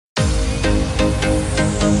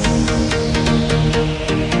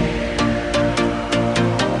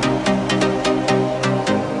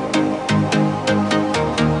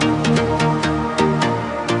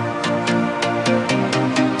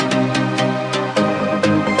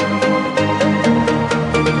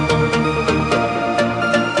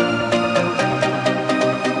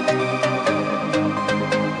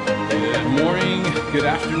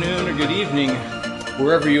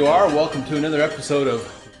Wherever you are, welcome to another episode of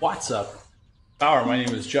What's Up Power. My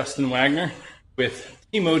name is Justin Wagner with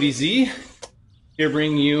Team ODZ, here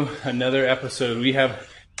bringing you another episode. We have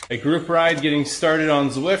a group ride getting started on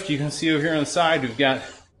Zwift. You can see over here on the side, we've got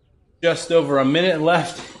just over a minute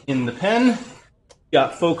left in the pen.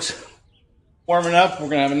 Got folks warming up. We're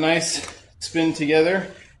going to have a nice spin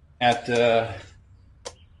together at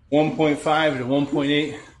 1.5 to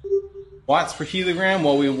 1.8 watts per kilogram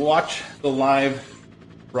while we watch the live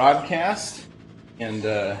broadcast and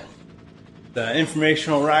the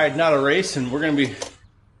informational ride, not a race. And we're going to be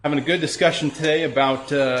having a good discussion today about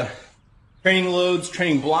training loads,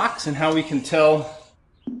 training blocks, and how we can tell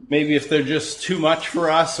maybe if they're just too much for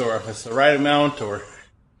us, or if it's the right amount, or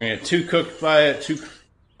we're too cooked by it, too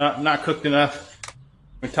not cooked enough.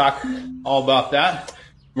 We're going to talk all about that.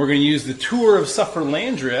 We're going to use the tour of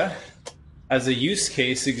Sufferlandria as a use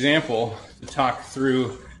case example to talk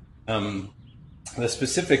through the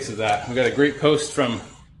specifics of that. We got a great post from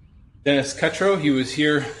Dennis Cutro. He was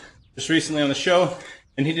here just recently on the show,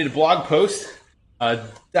 and he did a blog post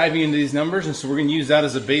diving into these numbers, and so we're going to use that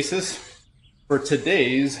as a basis for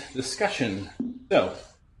today's discussion. So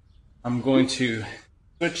I'm going to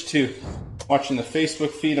switch to watching the Facebook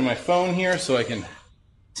feed on my phone here so I can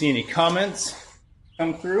see any comments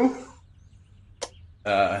come through.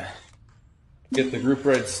 Get the group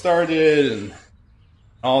ride started and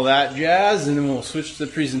all that jazz, and then we'll switch to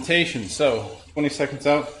the presentation. So 20 seconds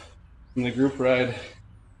out from the group ride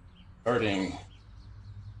starting.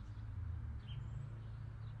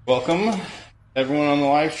 Welcome everyone on the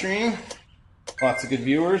live stream. Lots of good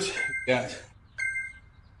viewers. We've got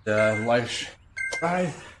the live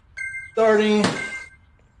ride starting.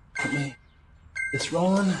 Let me get this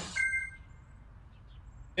rolling.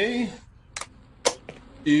 Okay.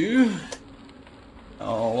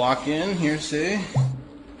 I'll lock in here, say,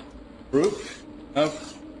 group up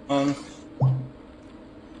on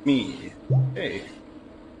me. Okay.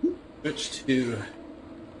 Switch to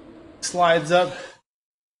slides up.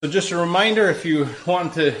 So just a reminder, if you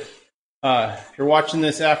want to, if you're watching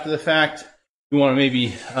this after the fact, you want to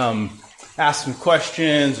maybe ask some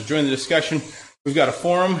questions or join the discussion, we've got a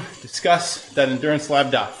forum,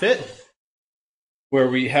 discuss.endurancelab.fit, where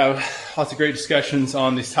we have lots of great discussions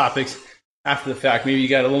on these topics after the fact. Maybe you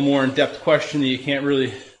got a little more in-depth question that you can't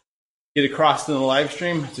really get across in the live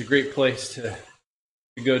stream. It's a great place to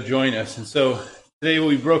go join us. And so today we'll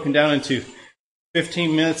be broken down into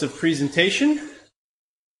 15 minutes of presentation,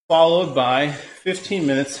 followed by 15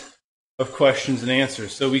 minutes of questions and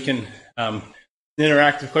answers. So we can an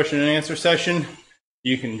interactive question and answer session.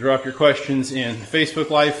 You can drop your questions in Facebook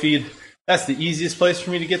live feed. That's the easiest place for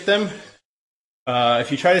me to get them.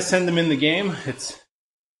 If you try to send them in the game, it's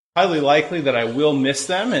highly likely that I will miss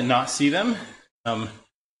them and not see them.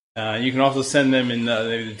 You can also send them in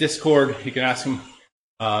the Discord. You can ask them,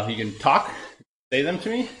 you can talk, say them to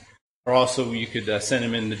me, or also you could send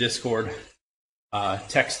them in the Discord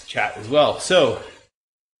text chat as well. So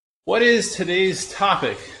what is today's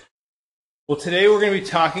topic? Well, today we're going to be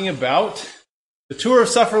talking about the tour of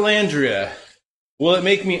Sufferlandria. Will it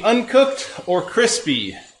make me uncooked or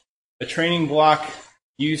crispy? A training block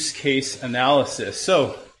use case analysis.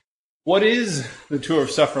 So what is the tour of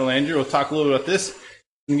Sufferlandria? We'll talk a little bit about this.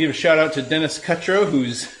 I'm going to give a shout out to Dennis Cutro,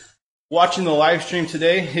 who's watching the live stream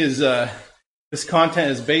today. This content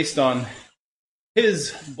is based on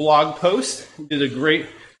his blog post. He did a great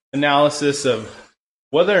analysis of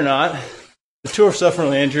whether or not the tour of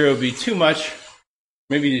Sufferlandria would be too much,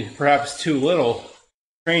 maybe perhaps too little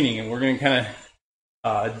training. And we're going to kind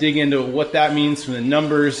of dig into what that means from the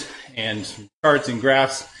numbers and some charts and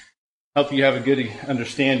graphs, help you have a good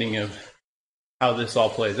understanding of how this all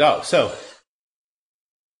plays out. So,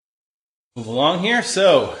 move along here.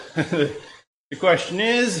 So, the question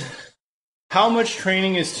is, how much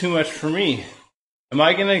training is too much for me? Am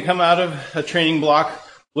I going to come out of a training block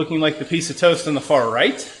looking like the piece of toast on the far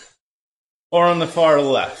right or on the far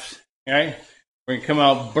left? Okay? We're going to come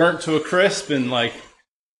out burnt to a crisp and like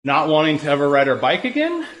not wanting to ever ride our bike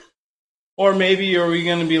again? Or maybe are we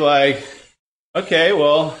going to be like, okay,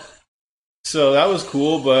 well, so that was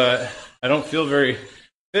cool, but I don't feel very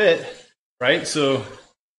fit, right? So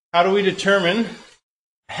how do we determine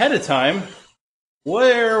ahead of time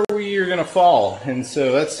where we are going to fall? And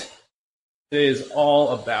so that's what today is all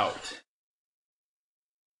about.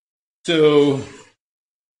 So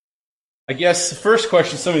I guess the first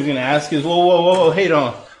question somebody's going to ask is, whoa,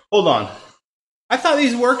 hold on. I thought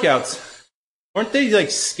these workouts, weren't they like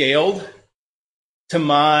scaled to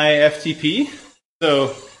my FTP?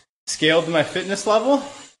 So scaled to my fitness level?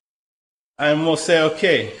 And we'll say,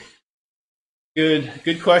 okay,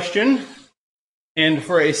 good question. And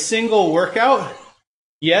for a single workout,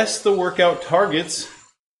 yes, the workout targets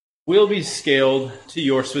will be scaled to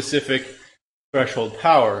your specific threshold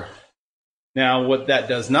power. Now, what that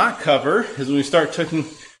does not cover is when we start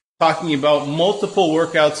talking about multiple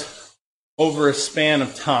workouts over a span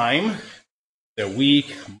of time, a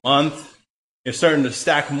week, a month, you're starting to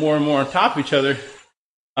stack more and more on top of each other.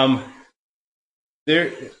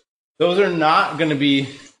 Those are not going to be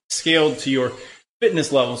scaled to your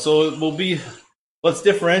fitness level. So it will be, let's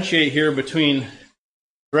differentiate here between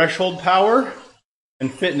threshold power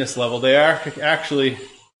and fitness level. They are actually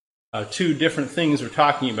two different things we're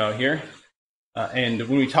talking about here. And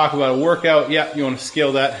when we talk about a workout, yeah, you want to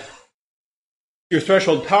scale that to your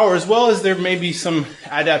threshold power, as well as there may be some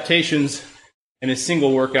adaptations in a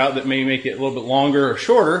single workout that may make it a little bit longer or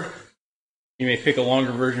shorter. You may pick a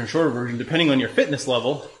longer version or shorter version, depending on your fitness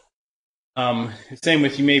level. Same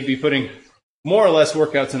with, you may be putting more or less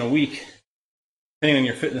workouts in a week, depending on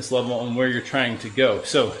your fitness level and where you're trying to go.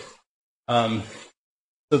 So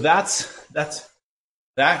that's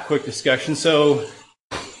that quick discussion. So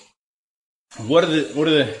what are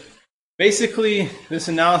the basically, this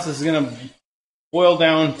analysis is going to boil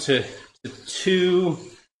down to two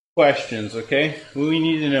questions, okay? We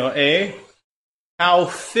need to know, A, how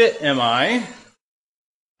fit am I?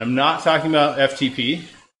 I'm not talking about FTP.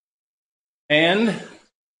 And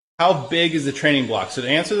how big is the training block? So to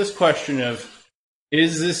answer this question of,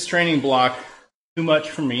 is this training block too much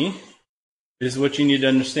for me, is what you need to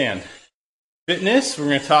understand. Fitness, we're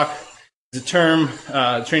going to talk the term,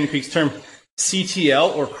 Training Peaks term,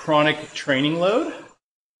 CTL, or chronic training load.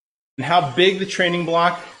 And how big the training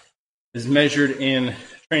block is measured in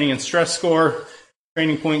training and stress score,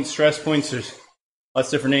 training points, stress points. There's lots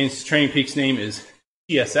of different names. Training Peaks name is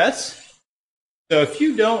TSS. So if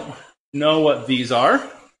you don't know what these are,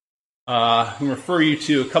 I can refer you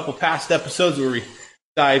to a couple past episodes where we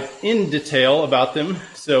dive in detail about them.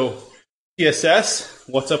 So TSS,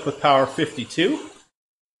 what's up with power 52?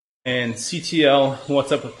 And CTL,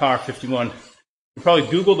 what's up with power 51? You can probably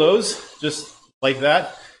Google those just like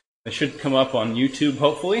that. They should come up on YouTube,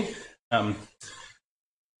 hopefully.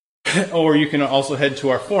 Or you can also head to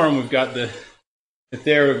our forum. We've got we've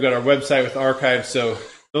got our website with archives. So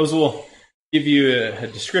those will give you a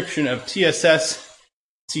description of TSS,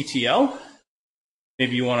 CTL.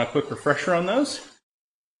 Maybe you want a quick refresher on those.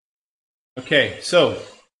 Okay, so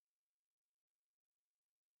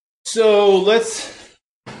let's.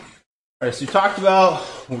 All right, so we talked about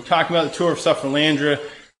the tour of Sufferlandria.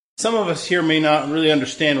 Some of us here may not really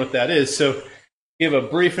understand what that is, so give a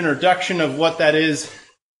brief introduction of what that is, as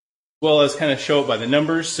well as kind of show it by the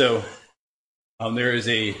numbers. So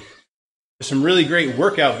there's some really great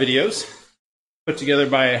workout videos put together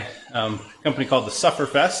by a company called the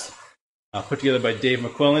Sufferfest, put together by Dave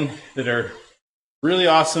McQuillan, that are really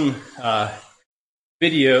awesome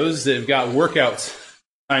videos that have got workouts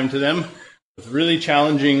timed to them with really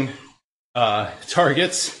challenging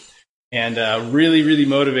targets and really, really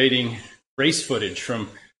motivating race footage from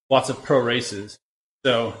lots of pro races.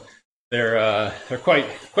 So they're quite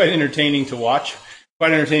entertaining to watch,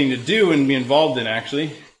 quite entertaining to do and be involved in,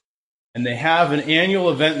 actually. And they have an annual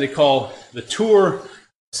event they call the Tour of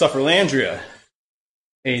Sufferlandria,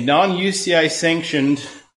 a non-UCI sanctioned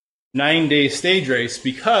 9-day stage race,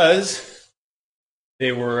 because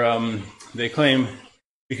they claim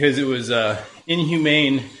because it was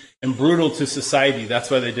inhumane and brutal to society.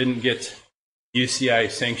 That's why they didn't get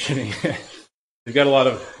UCI sanctioning. They've got a lot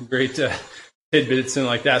of great tidbits and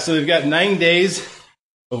like that. So they've got 9 days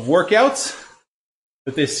of workouts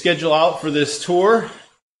that they schedule out for this tour.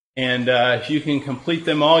 And if you can complete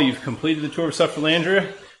them all, you've completed the Tour of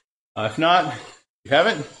Sufferlandria. If not, you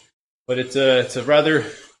haven't. But it's a rather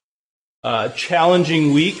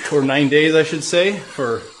challenging week, or 9 days, I should say,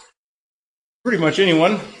 for pretty much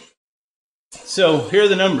anyone. So here are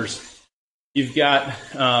the numbers. You've got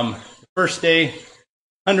the first day,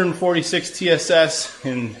 146 TSS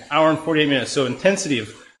in an hour and 48 minutes. So intensity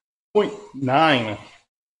of 0.9.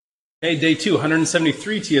 Okay, day 2,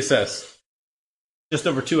 173 TSS. Just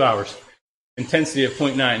over 2 hours. Intensity of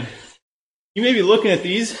 0.9. You may be looking at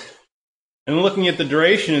these and looking at the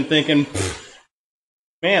duration and thinking,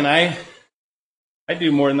 man, I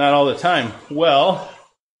do more than that all the time. Well,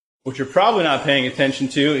 what you're probably not paying attention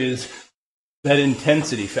to is that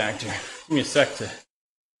intensity factor. Give me a sec to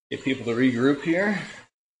get people to regroup here.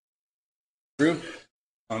 Group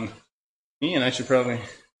on me, and I should probably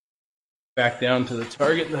back down to the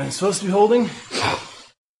target that I'm supposed to be holding.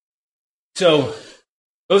 So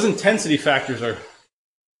those intensity factors are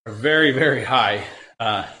very, very high.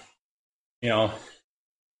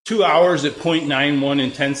 2 hours at 0.91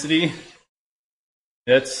 intensity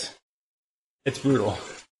it's brutal.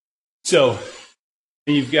 So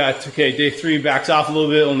you've got, okay, day 3 backs off a little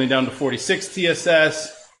bit, only down to 46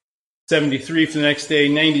 TSS, 73 for the next day,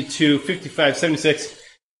 92, 55, 76,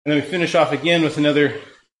 and then we finish off again with another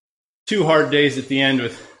 2 hard days at the end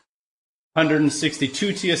with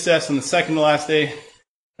 162 TSS on the second to last day,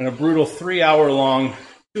 and a brutal 3-hour-long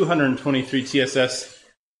 223 TSS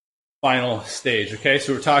final stage. Okay,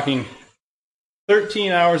 so we're talking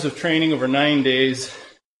 13 hours of training over 9 days,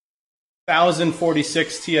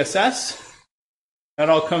 1,046 TSS. That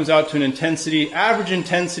all comes out to an intensity, average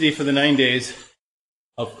intensity for the 9 days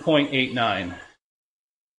of 0.89.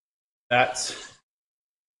 That's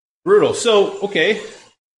brutal. So, okay,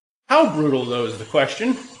 how brutal though is the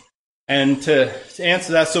question? And to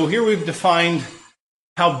answer that, so here we've defined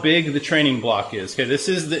how big the training block is. Okay, this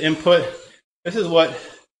is the input. This is what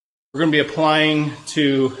we're going to be applying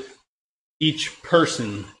to each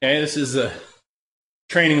person. Okay, this is the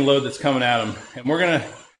training load that's coming at them, and we're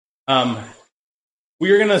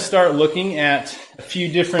going to start looking at a few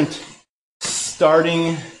different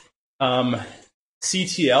starting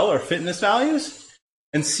CTL or fitness values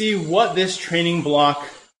and see what this training block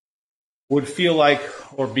would feel like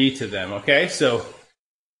or be to them. Okay, so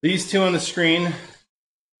these two on the screen,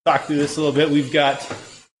 talk through this a little bit. We've got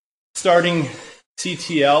starting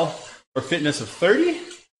CTL or fitness of 30 and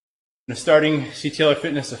a starting CTL or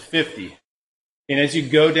fitness of 50. And as you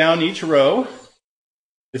go down each row,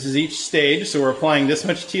 this is each stage, so we're applying this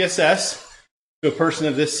much TSS to a person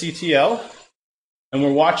of this CTL, and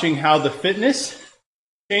we're watching how the fitness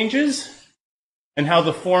changes and how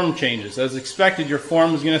the form changes. As expected, your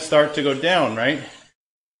form is going to start to go down, right?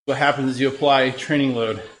 What happens is you apply training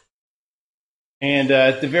load. And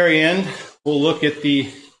at the very end, we'll look at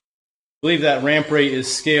I believe that ramp rate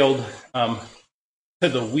is scaled to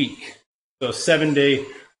the week. So 7-day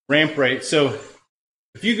ramp rate. So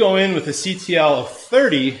if you go in with a CTL of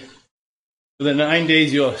 30, for the 9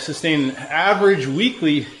 days, you'll sustain an average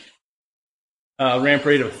weekly ramp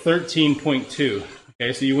rate of 13.2.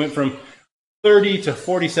 Okay, so you went from 30 to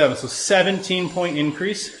 47, so 17-point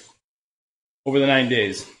increase over the 9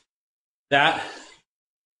 days. That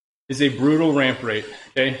is a brutal ramp rate.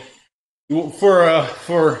 Okay,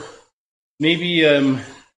 for maybe a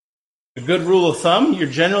good rule of thumb, your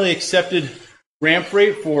generally accepted ramp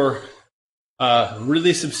rate for a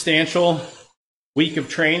really substantial week of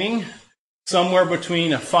training, somewhere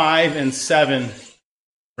between a 5 and 7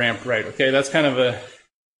 ramp rate. Okay, that's kind of a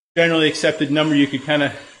generally accepted number you could kind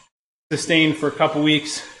of sustain for a couple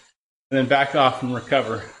weeks and then back off and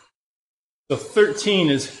recover. So 13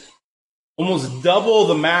 is almost double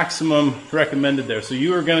the maximum recommended there. So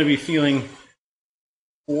you are going to be feeling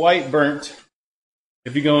quite burnt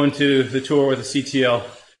if you go into the tour with a CTL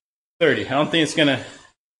 30. I don't think it's going to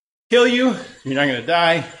kill you. You're not going to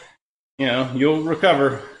die. You know, you'll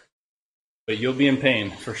recover, but you'll be in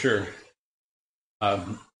pain for sure.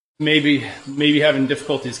 Maybe having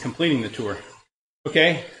difficulties completing the tour.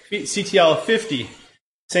 Okay, CTL of 50,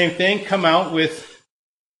 same thing. Come out with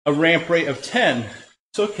a ramp rate of 10.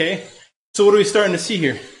 It's okay. So what are we starting to see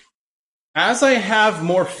here? As I have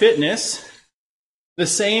more fitness, the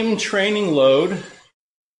same training load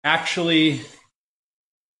actually,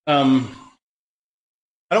 I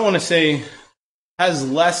don't want to say has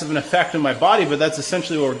less of an effect on my body, but that's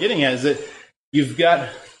essentially what we're getting at, is that you've got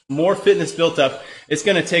more fitness built up. It's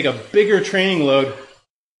going to take a bigger training load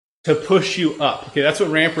to push you up. Okay, that's what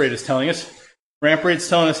ramp rate is telling us. Ramp rate is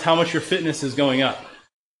telling us how much your fitness is going up.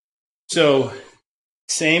 So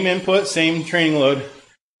same input, same training load,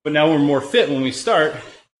 but now we're more fit when we start,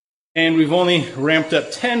 and we've only ramped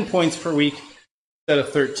up 10 points per week instead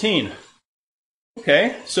of 13.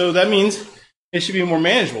 Okay, so that means it should be more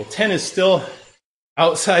manageable. 10 is still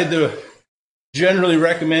outside the generally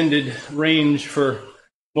recommended range for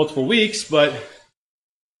multiple weeks, but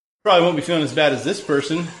probably won't be feeling as bad as this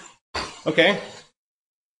person. Okay,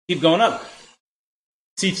 keep going up.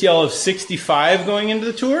 CTL of 65 going into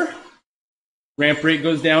the tour. Ramp rate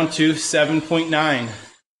goes down to 7.9.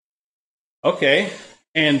 Okay,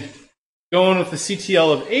 and going with the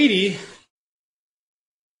CTL of 80,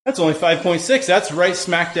 that's only 5.6. That's right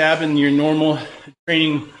smack dab in your normal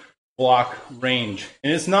training block range.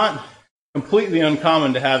 And it's not completely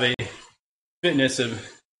uncommon to have a fitness of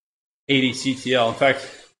 80 CTL. In fact,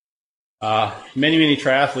 many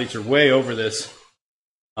triathletes are way over this.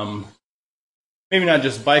 Maybe not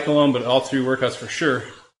just bike alone, but all 3 workouts for sure.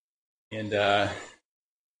 And I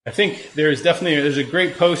think there's a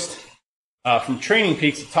great post from Training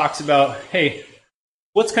Peaks that talks about, hey,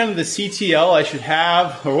 what's kind of the CTL I should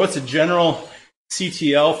have, or what's a general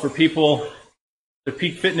CTL for people their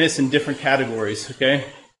peak fitness in different categories, okay?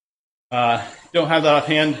 Don't have that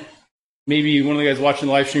offhand. Maybe one of the guys watching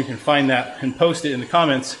the live stream can find that and post it in the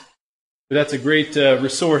comments. But that's a great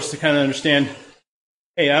resource to kind of understand,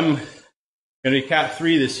 hey, I'm going to be Cat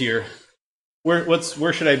 3 this year.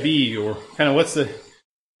 Where should I be? Or kind of what's the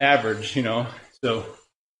average, you know? So,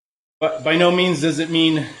 but by no means does it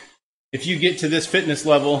mean if you get to this fitness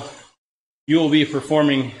level, you will be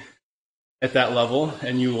performing at that level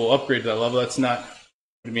and you will upgrade to that level. That's not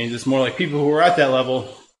what it means. It's more like people who are at that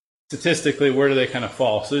level, statistically, where do they kind of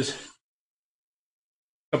fall? So there's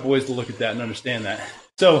a couple ways to look at that and understand that.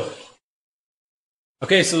 So,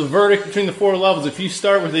 okay, so the verdict between the 4 levels, if you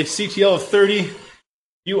start with a CTL of 30,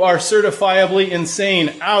 you are certifiably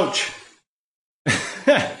insane. Ouch.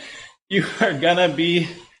 You are gonna be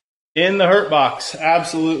in the hurt box,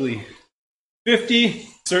 absolutely. 50,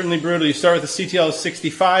 certainly brutal. You start with a CTL of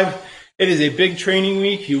 65. It is a big training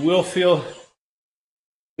week. You will feel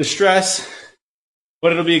the stress,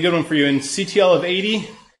 but it'll be a good one for you. In CTL of 80,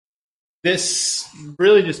 this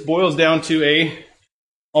really just boils down to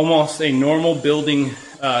almost a normal building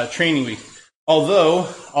training week. Although,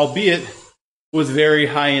 albeit with very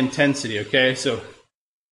high intensity, okay? So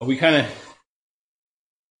we kind of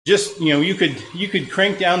just, you know, you could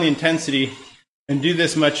crank down the intensity and do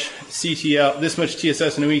this much CTL, this much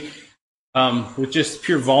TSS in a week with just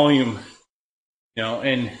pure volume, you know,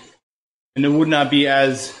 and it would not be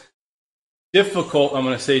as difficult, I'm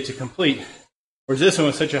going to say, to complete. Whereas this one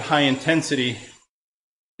with such a high intensity,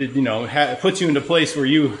 it, you know, it puts you into a place where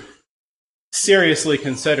you seriously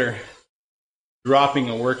consider dropping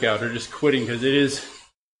a workout or just quitting, because it is,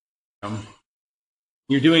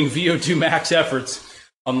 you're doing VO2 max efforts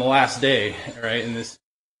on the last day, right? And this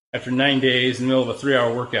after 9 days in the middle of a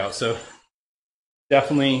 3-hour workout. So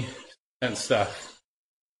definitely intense stuff.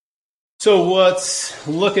 So let's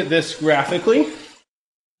look at this graphically.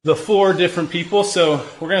 The 4 different people. So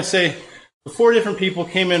we're going to say the 4 different people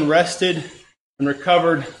came in, rested, and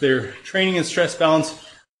recovered. Their training and stress balance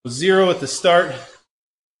was 0 at the start.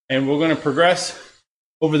 And we're going to progress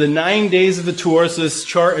over the 9 days of the tour. So this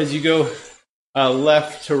chart, as you go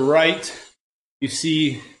left to right, you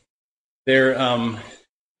see their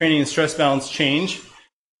training and stress balance change.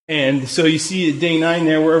 And so you see at day 9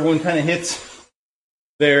 there where everyone kind of hits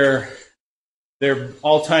their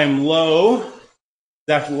all-time low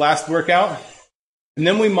after the last workout. And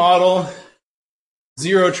then we model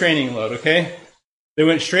 0 training load, okay? They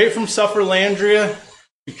went straight from sufferlandria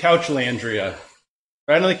to couchlandria.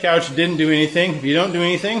 Right on the couch, didn't do anything. If you don't do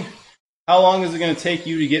anything, how long is it going to take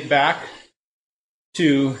you to get back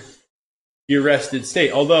to your rested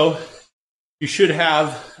state? Although you should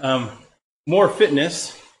have more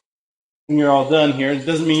fitness when you're all done here. It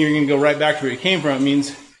doesn't mean you're going to go right back to where you came from. It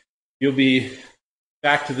means you'll be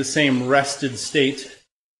back to the same rested state,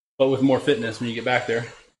 but with more fitness when you get back there.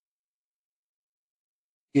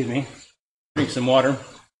 Excuse me. Drink some water.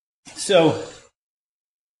 So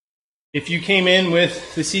if you came in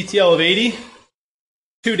with the CTL of 80,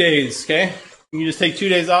 2 days, okay? You just take 2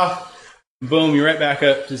 days off, boom, you're right back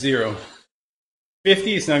up to 0.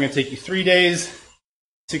 50, it's now going to take you 3 days.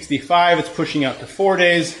 65, it's pushing out to 4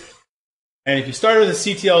 days. And if you start with a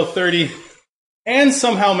CTL of 30 and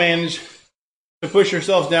somehow manage to push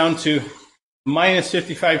yourself down to minus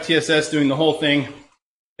 55 TSS doing the whole thing,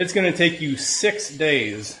 it's going to take you 6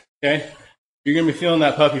 days, okay? You're going to be feeling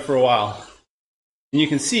that puppy for a while. And you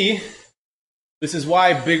can see, this is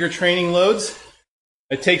why bigger training loads,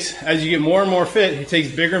 it takes, as you get more and more fit, it takes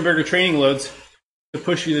bigger and bigger training loads to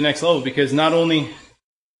push you to the next level, because not only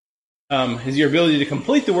is your ability to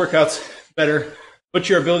complete the workouts better, but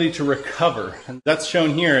your ability to recover. And that's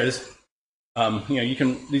shown here as,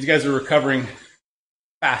 these guys are recovering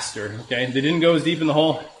faster, okay? They didn't go as deep in the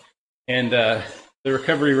hole, and the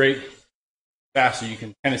recovery rate faster. You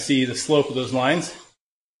can kind of see the slope of those lines,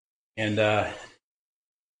 and there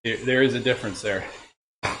is a difference there.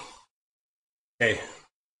 Okay.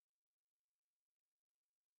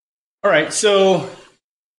 All right, so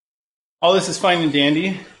all this is fine and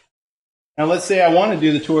dandy. Now let's say I want to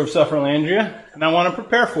do the tour of Sufferlandria, and I want to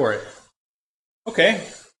prepare for it. Okay,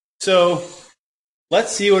 so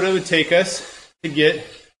let's see what it would take us to get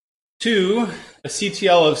to a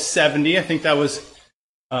CTL of 70. I think that was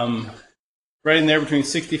right in there between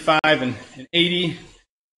 65 and 80.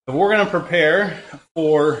 If we're going to prepare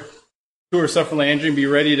for tour of Sufferlandria and be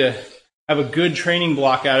ready to have a good training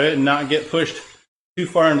block out of it and not get pushed too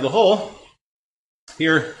far into the hole,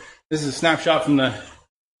 here, this is a snapshot from the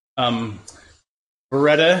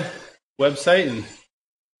Beretta website, and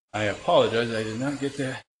I apologize, I did not get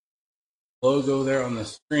the logo there on the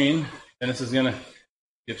screen. Dennis is going to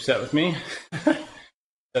be upset with me.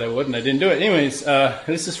 Said I would, and I didn't do it. Anyways,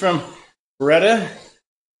 this is from Beretta. In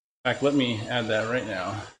fact, let me add that right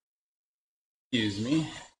now. Excuse me.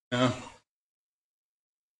 We're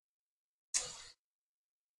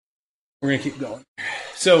going to keep going.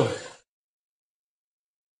 So,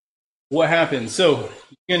 what happens? So,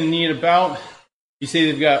 you're going to need about, you say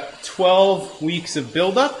they've got 12 weeks of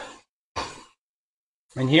buildup.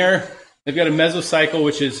 And here, they've got a mesocycle,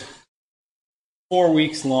 which is 4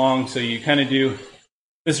 weeks long. So, you kind of do,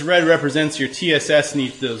 this red represents your TSS in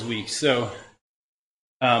each of those weeks. So,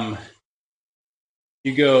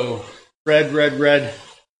 you go red, red, red,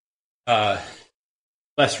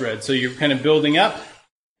 less red. So, you're kind of building up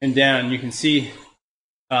and down. You can see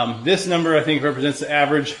this number, I think, represents the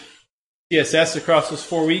average TSS across those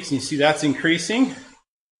 4 weeks, and you see that's increasing.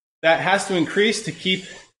 That has to increase to keep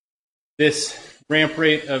this ramp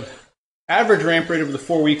rate of, average ramp rate over the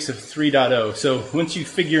 4 weeks of 3.0. So once you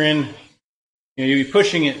figure in, you'll be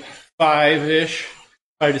pushing it 5-ish,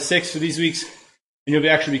 5 to 6 for these weeks, and you'll be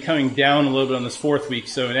actually be coming down a little bit on this 4th week.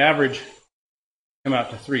 So an average, come out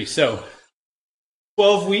to 3. So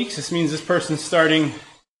 12 weeks, this means this person's starting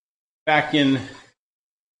back in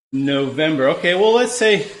November. Okay, well, let's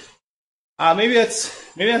say maybe that's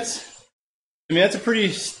a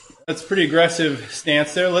pretty aggressive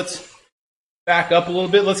stance there. Let's back up a little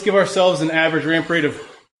bit. Let's give ourselves an average ramp rate of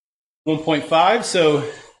 1.5. So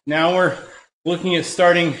now we're looking at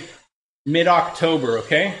starting mid-October.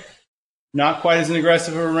 Okay, not quite as an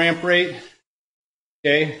aggressive of a ramp rate.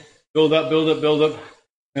 Okay, build up, build up, build up,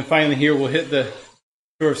 and finally here we'll hit the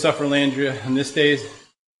tour of Sufferlandria on this days.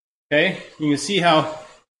 Okay, you can see how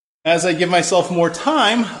as I give myself more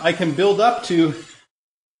time, I can build up to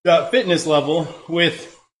the fitness level with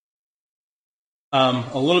a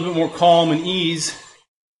little bit more calm and ease,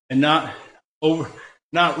 and not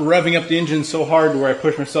revving up the engine so hard where I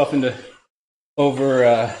push myself into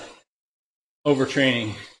overtraining.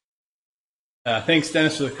 Thanks,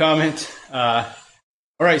 Dennis, for the comment. All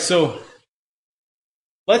right, so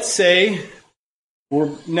let's say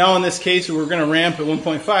we're now in this case we're going to ramp at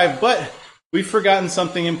 1.5, but we've forgotten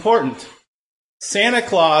something important. Santa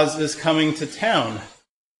Claus is coming to town.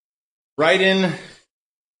 Right in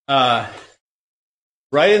the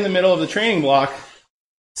middle of the training block,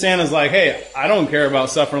 Santa's like, hey, I don't care about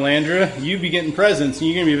Sufferlandria. You be getting presents, and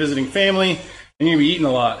you're going to be visiting family, and you're going to be eating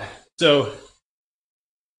a lot. So,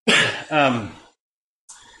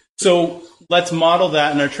 so let's model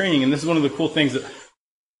that in our training. And this is one of the cool things that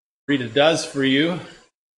Rita does for you.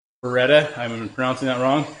 Beretta, I'm pronouncing that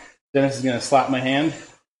wrong. Dennis is going to slap my hand.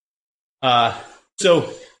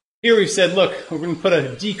 So here we've said, look, we're going to put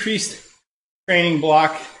a decreased training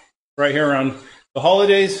block right here around the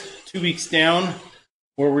holidays, 2 weeks down,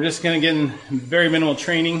 where we're just going to get in very minimal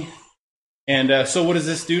training. And so what does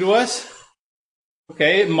this do to us?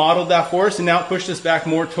 Okay, it modeled that for us, and now it pushed us back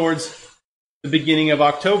more towards the beginning of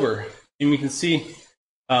October. And we can see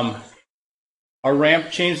our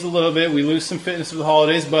ramp changed a little bit. We lose some fitness for the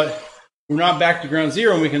holidays, but we're not back to ground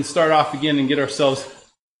zero, and we can start off again and get ourselves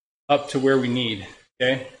up to where we need.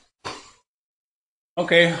 Okay.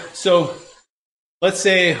 Okay, so let's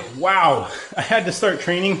say, wow, I had to start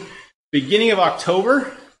training beginning of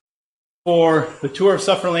October for the tour of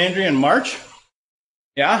Sufferlandria in March.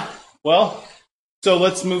 Yeah, well, so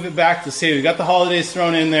let's move it back to say we got the holidays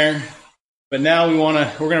thrown in there, but now we're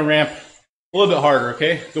going to ramp a little bit harder.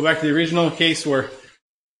 Okay, go back to the original case where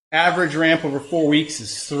average ramp over 4 weeks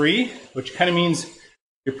is 3, which kind of means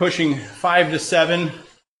you're pushing 5 to 7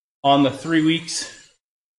 on the 3 weeks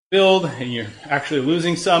build, and you're actually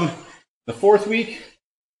losing some the 4th week.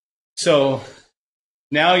 So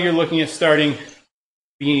now you're looking at starting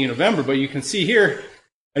beginning of November, but you can see here,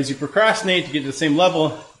 as you procrastinate to get to the same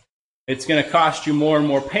level, it's going to cost you more and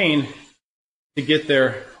more pain to get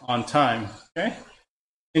there on time. Okay?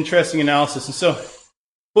 Interesting analysis. And so,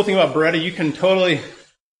 cool thing about Beretta, you can totally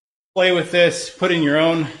play with this, put in your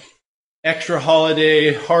own extra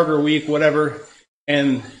holiday, harder week, whatever,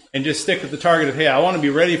 and just stick with the target of, hey, I want to be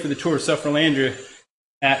ready for the tour of Sufferlandria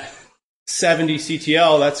at 70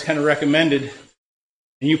 CTL. That's kind of recommended.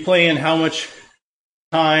 And you play in how much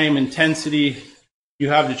time, intensity you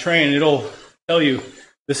have to train, and it'll tell you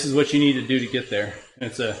this is what you need to do to get there. And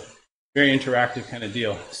it's a very interactive kind of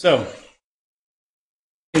deal. So,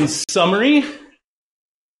 in summary,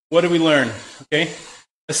 what did we learn? Okay,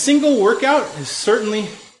 a single workout is certainly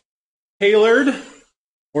tailored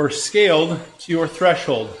or scaled to your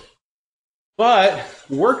threshold. But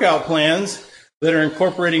workout plans that are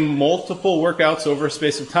incorporating multiple workouts over a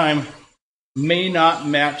space of time may not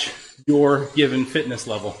match your given fitness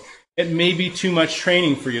level. It may be too much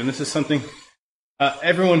training for you, and this is something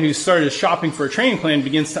everyone who started shopping for a training plan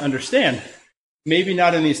begins to understand. Maybe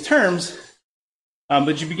not in these terms,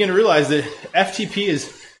 but you begin to realize that FTP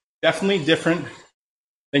is definitely different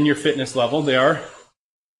than your fitness level. They are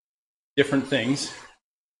different things.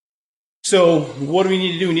 So what do we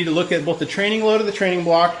need to do? We need to look at both the training load of the training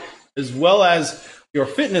block as well as your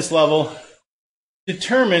fitness level,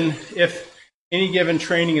 determine if any given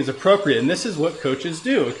training is appropriate. And this is what coaches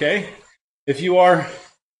do, okay? If you are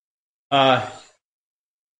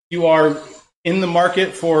in the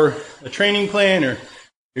market for a training plan, or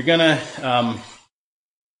you're gonna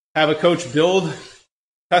have a coach build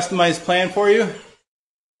a customized plan for you,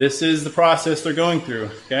 this is the process they're going through,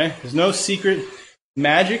 okay? There's no secret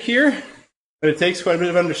magic here, but it takes quite a bit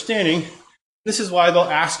of understanding. This is why they'll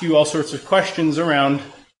ask you all sorts of questions around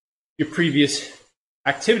your previous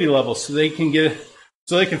activity levels, so they can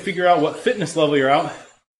figure out what fitness level you're at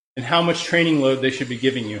and how much training load they should be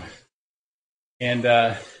giving you. And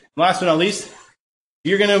last but not least,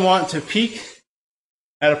 you're going to want to peak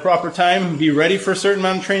at a proper time, be ready for a certain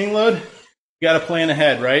amount of training load. You got to plan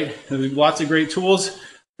ahead, right? There's lots of great tools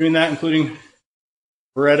doing that, including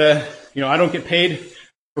Beretta. I don't get paid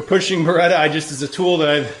for pushing Beretta. I just, as a tool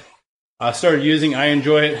that I've started using, I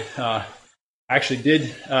enjoy it. I actually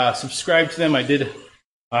did subscribe to them. I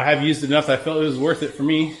have used it enough that I felt it was worth it for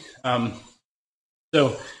me.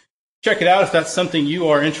 So check it out if that's something you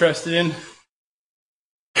are interested in.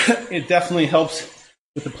 It definitely helps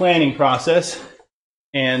with the planning process.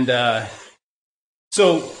 And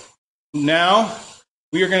so now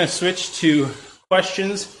we are going to switch to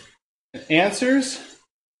questions and answers.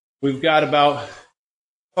 We've got about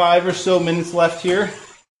 5 or so minutes left here.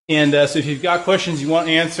 And so if you've got questions you want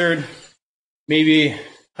answered, maybe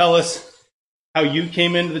tell us how you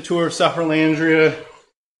came into the tour of Sufferlandria,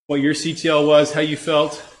 what your CTL was, how you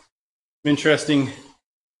felt. Some interesting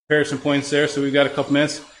comparison points there. So we've got a couple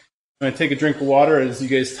minutes. I'm going to take a drink of water as you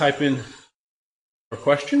guys type in for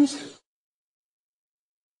questions.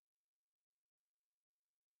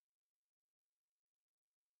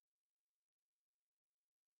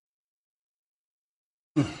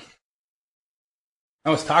 I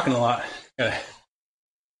was talking a lot. Gotta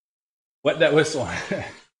wet that whistle.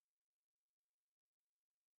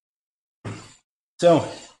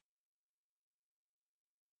 So,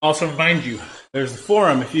 also remind you, there's the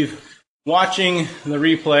forum. If you're watching the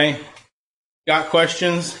replay, got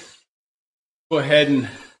questions, go ahead and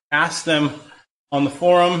ask them on the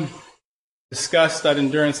forum,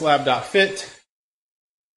 discuss.endurancelab.fit.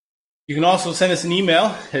 You can also send us an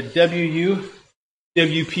email at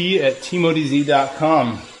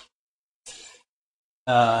wuwp@tmodz.com.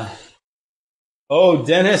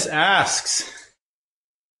 Dennis asks,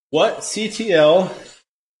 what CTL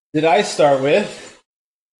did I start with,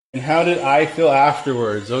 and how did I feel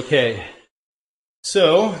afterwards? Okay,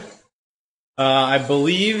 so I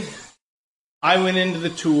believe I went into the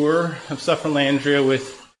tour of Sufferlandria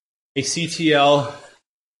with a CTL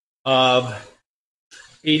of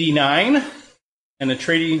 89 and a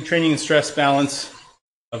training and stress balance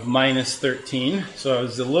of minus 13. So I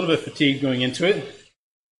was a little bit fatigued going into it.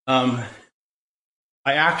 I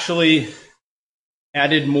actually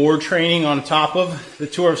added more training on top of the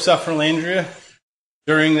tour of Sufferlandria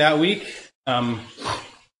during that week,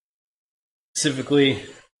 specifically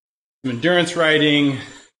some endurance riding,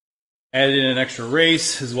 added in an extra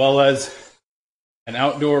race, as well as an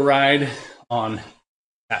outdoor ride on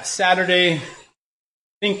that Saturday. I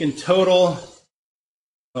think in total,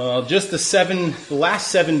 just the last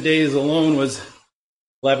 7 days alone was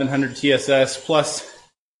 1,100 TSS plus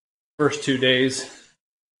first 2 days.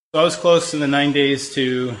 So I was close in the 9 days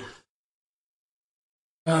to,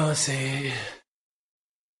 close to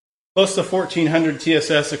 1,400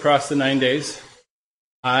 TSS across the 9 days.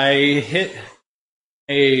 I hit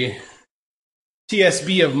a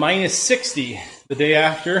TSB of minus 60 the day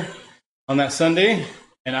after on that Sunday,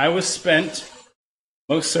 and I was spent,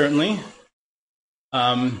 most certainly.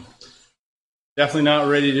 Definitely not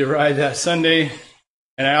ready to ride that Sunday,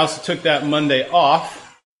 and I also took that Monday off.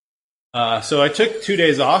 So I took 2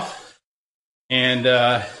 days off, and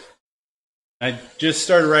I just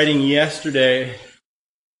started riding yesterday.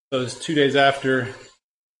 So it was 2 days after.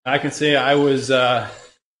 I can say I was, I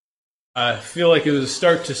feel like it was a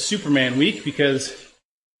start to Superman week, because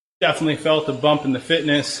definitely felt a bump in the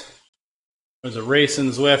fitness. It was a race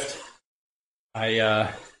in Zwift.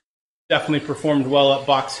 I definitely performed well at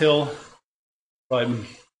Box Hill. Probably one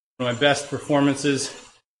of my best performances.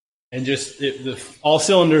 And just all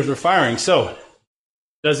cylinders were firing. So,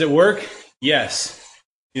 does it work? Yes.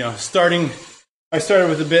 I started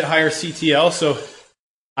with a bit higher CTL, so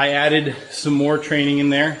I added some more training in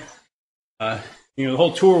there. the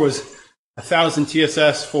whole tour was 1,000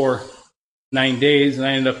 TSS for 9 days, and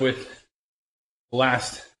I ended up with the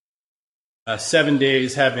last 7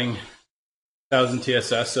 days having 1,000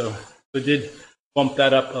 TSS. So it did bump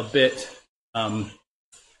that up a bit.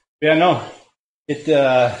 Yeah, no, it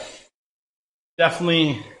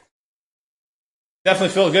definitely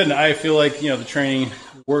felt good, and I feel like the training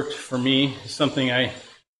worked for me. It's something I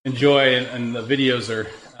enjoy, and the videos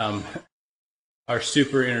are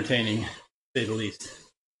super entertaining, to say the least.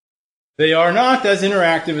 They are not as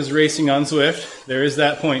interactive as racing on Zwift. There is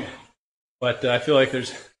that point, but I feel like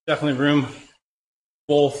there's definitely room.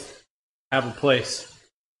 Both have a place.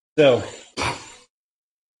 So,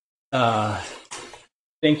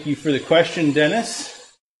 thank you for the question,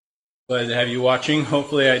 Dennis. Glad to have you watching.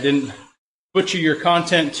 Hopefully, I didn't butcher your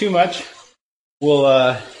content too much.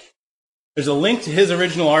 There's a link to his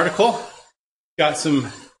original article. Got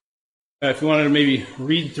some, if you wanted to maybe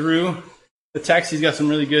read through the text, he's got some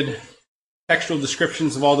really good textual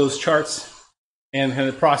descriptions of all those charts and kind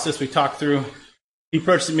of the process we talked through. He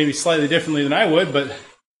approached it maybe slightly differently than I would, but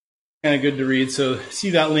kind of good to read. So see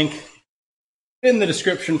that link in the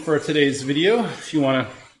description for today's video if you want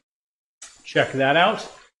to check that out.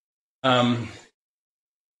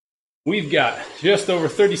 We've got just over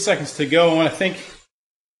 30 seconds to go. I want to thank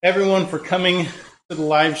everyone for coming to the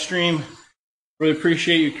live stream. Really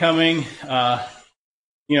appreciate you coming.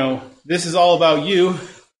 This is all about you,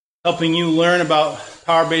 helping you learn about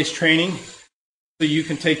power-based training so you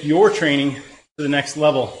can take your training to the next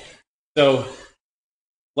level. So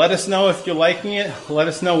let us know if you're liking it. Let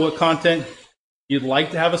us know what content you'd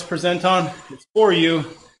like to have us present on. It's for you.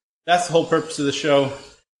 That's the whole purpose of the show.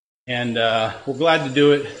 And we're glad to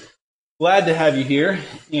do it. Glad to have you here.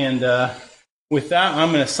 And with that,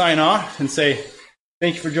 I'm going to sign off and say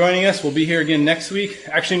thank you for joining us. We'll be here again next week.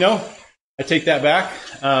 Actually, no, I take that back.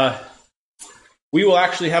 We will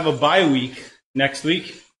actually have a bye week next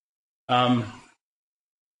week. I'm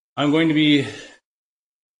going to be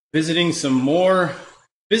visiting some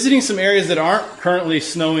areas that aren't currently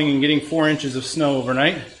snowing and getting 4 inches of snow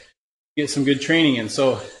overnight. Get some good training in.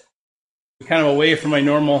 So we're kind of away from my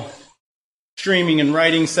normal streaming and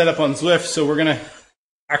writing setup on Zwift. So we're going to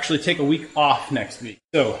actually take a week off next week.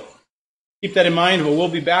 So keep that in mind, but we'll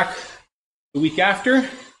be back the week after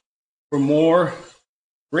for more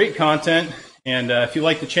great content. And if you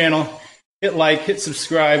like the channel, hit like, hit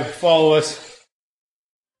subscribe, follow us.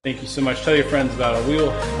 Thank you so much. Tell your friends about it. We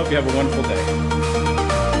will hope you have a wonderful day.